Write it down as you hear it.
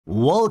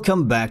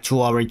Welcome back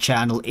to our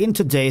channel. In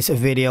today's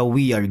video,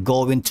 we are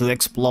going to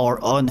explore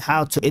on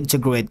how to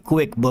integrate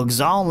QuickBooks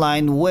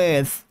Online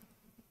with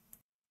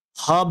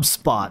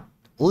HubSpot.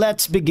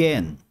 Let's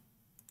begin.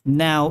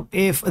 Now,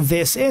 if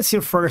this is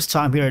your first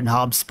time here in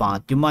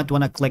HubSpot, you might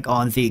want to click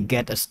on the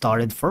Get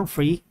Started for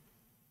Free.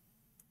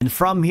 And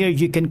from here,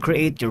 you can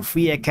create your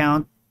free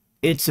account.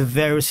 It's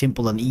very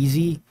simple and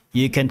easy.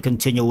 You can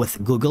continue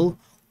with Google,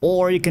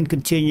 or you can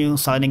continue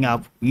signing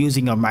up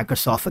using your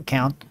Microsoft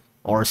account,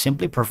 or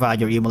simply provide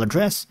your email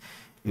address,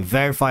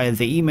 verify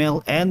the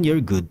email, and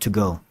you're good to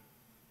go.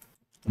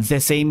 The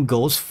same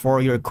goes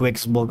for your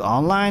QuickBooks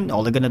Online.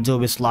 All you're gonna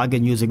do is log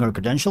in using your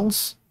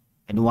credentials.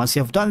 And once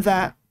you've done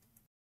that,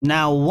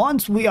 now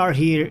once we are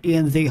here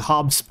in the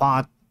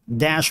HubSpot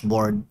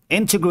dashboard,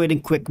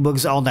 integrating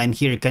QuickBooks Online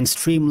here can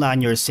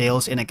streamline your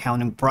sales and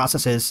accounting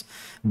processes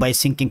by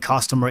syncing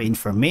customer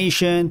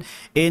information,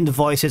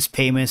 invoices,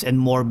 payments, and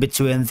more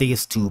between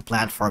these two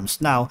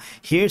platforms. Now,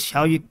 here's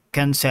how you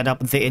can set up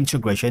the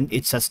integration.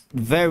 It's a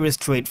very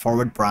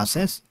straightforward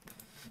process.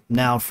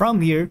 Now, from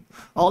here,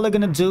 all you're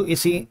gonna do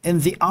is see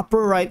in the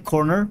upper right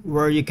corner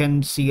where you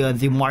can see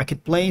the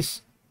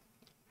marketplace.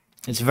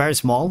 It's very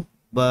small,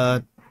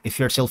 but if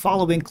you're still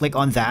following, click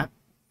on that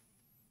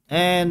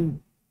and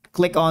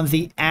click on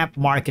the app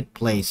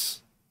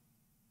marketplace.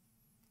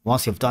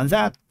 Once you've done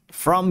that,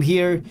 from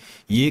here,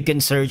 you can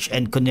search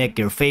and connect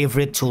your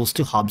favorite tools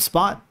to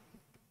HubSpot.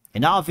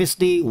 And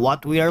obviously,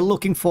 what we are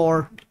looking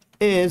for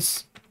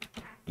is,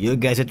 you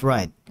guessed it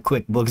right,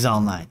 QuickBooks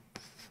Online.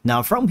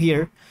 Now from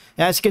here,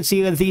 as you can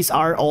see, these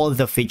are all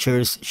the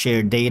features,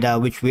 share data,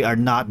 which we are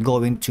not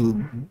going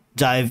to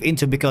dive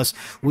into because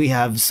we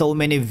have so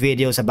many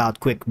videos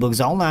about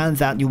QuickBooks Online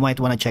that you might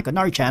want to check on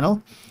our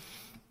channel.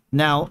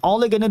 Now,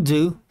 all you're gonna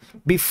do,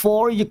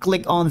 before you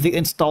click on the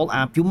install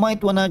app, you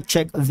might want to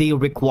check the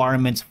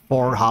requirements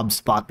for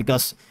HubSpot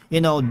because,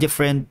 you know,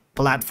 different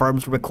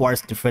platforms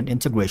requires different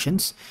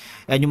integrations,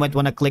 and you might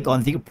want to click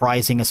on the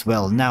pricing as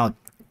well. Now,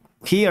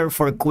 here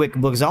for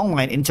QuickBooks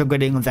Online,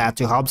 integrating that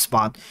to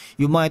HubSpot,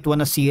 you might want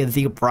to see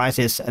the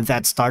prices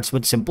that starts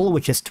with simple,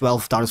 which is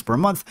 $12 per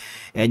month,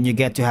 and you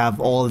get to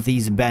have all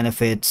these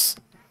benefits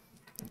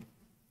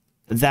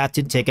that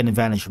you take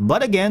advantage.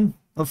 But again,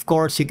 of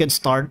course, you can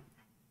start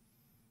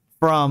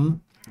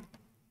from,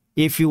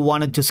 if you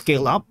wanted to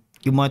scale up,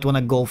 you might want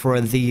to go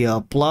for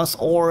the plus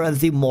or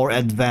the more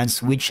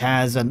advanced, which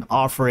has an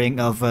offering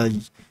of a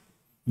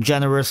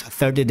generous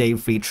 30-day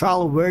free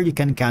trial where you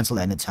can cancel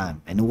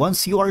anytime. And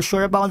once you are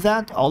sure about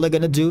that, all you're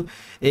gonna do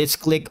is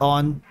click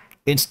on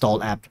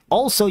install app.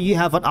 Also, you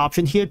have an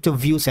option here to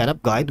view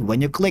setup guide.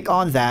 When you click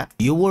on that,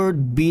 you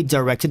would be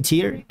directed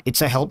here.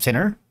 It's a help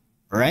center,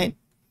 right?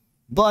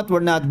 But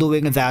we're not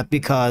doing that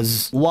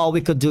because what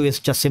we could do is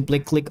just simply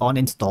click on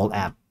install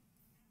app.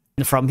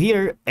 And from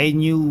here, a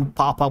new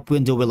pop-up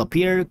window will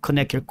appear.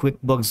 Connect your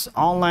QuickBooks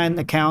Online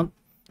account,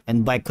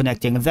 and by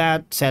connecting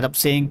that, setup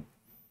sync,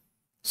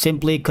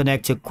 simply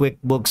connect to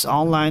QuickBooks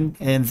Online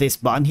in this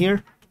button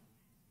here.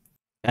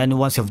 And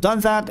once you've done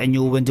that, a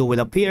new window will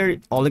appear.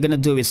 All you're gonna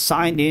do is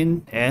sign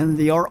in and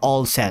you're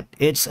all set.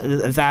 It's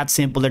that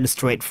simple and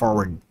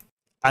straightforward.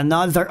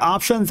 Another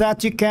option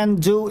that you can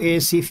do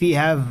is, if you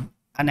have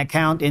an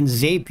account in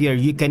Zapier,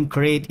 you can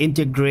create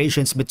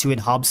integrations between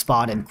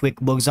HubSpot and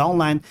QuickBooks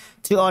Online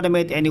to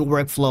automate any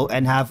workflow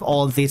and have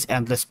all these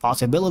endless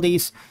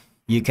possibilities.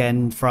 You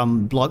can,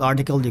 from blog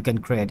article, you can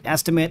create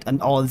estimate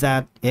and all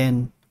that,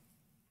 and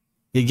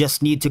you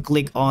just need to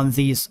click on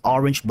this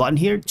orange button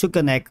here to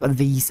connect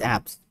these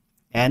apps.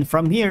 And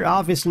from here,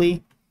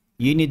 obviously,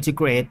 you need to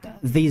create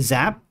the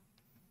app.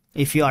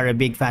 If you are a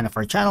big fan of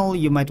our channel,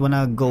 you might want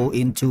to go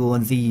into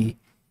the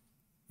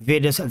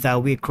videos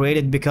that we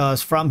created,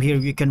 because from here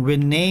you can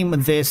rename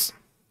this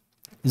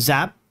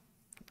Zap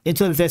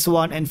into this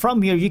one, and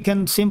from here you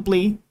can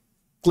simply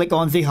click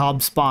on the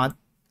HubSpot.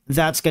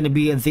 That's going to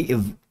be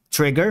the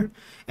trigger,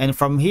 and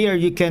from here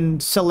you can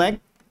select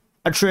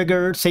a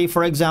trigger. Say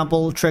for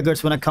example,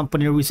 triggers when a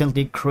company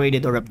recently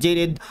created or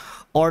updated,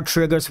 or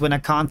triggers when a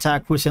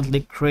contact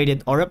recently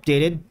created or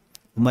updated.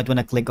 You might want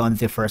to click on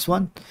the first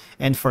one.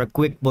 And for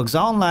QuickBooks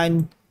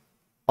Online,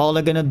 all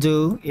you're gonna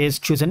do is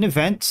choose an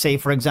event. Say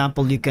for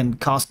example, you can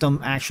custom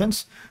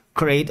actions,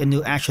 create a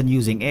new action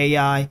using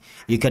AI.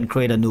 You can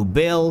create a new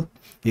bill.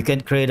 You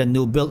can create a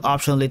new bill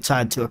optionally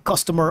tied to a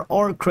customer,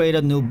 or create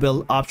a new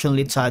bill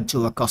optionally tied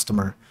to a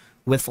customer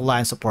with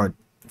line support.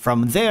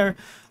 From there,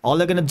 all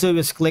you're gonna do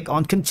is click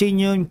on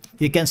continue.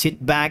 You can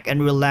sit back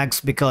and relax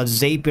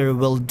because Zapier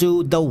will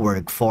do the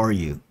work for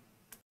you.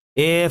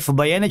 If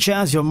by any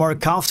chance you're more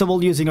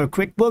comfortable using your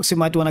QuickBooks, you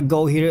might want to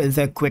go here in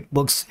the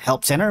QuickBooks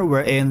Help Center,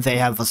 wherein they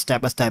have a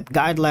step-by-step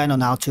guideline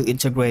on how to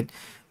integrate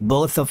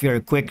both of your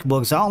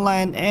QuickBooks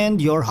Online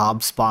and your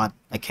HubSpot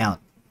account,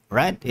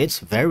 right? It's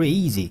very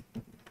easy.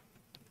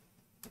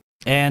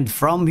 And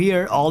from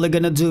here, all you're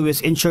gonna do is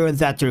ensure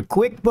that your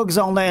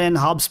QuickBooks Online and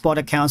HubSpot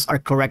accounts are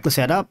correctly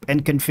set up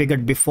and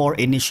configured before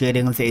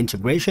initiating the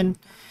integration.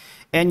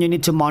 And you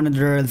need to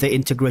monitor the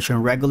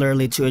integration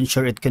regularly to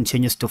ensure it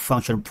continues to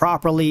function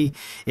properly,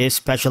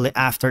 especially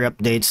after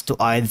updates to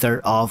either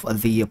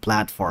of the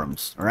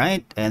platforms. All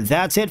right, and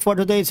that's it for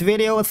today's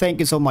video. Thank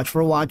you so much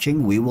for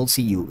watching. We will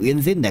see you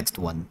in the next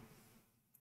one.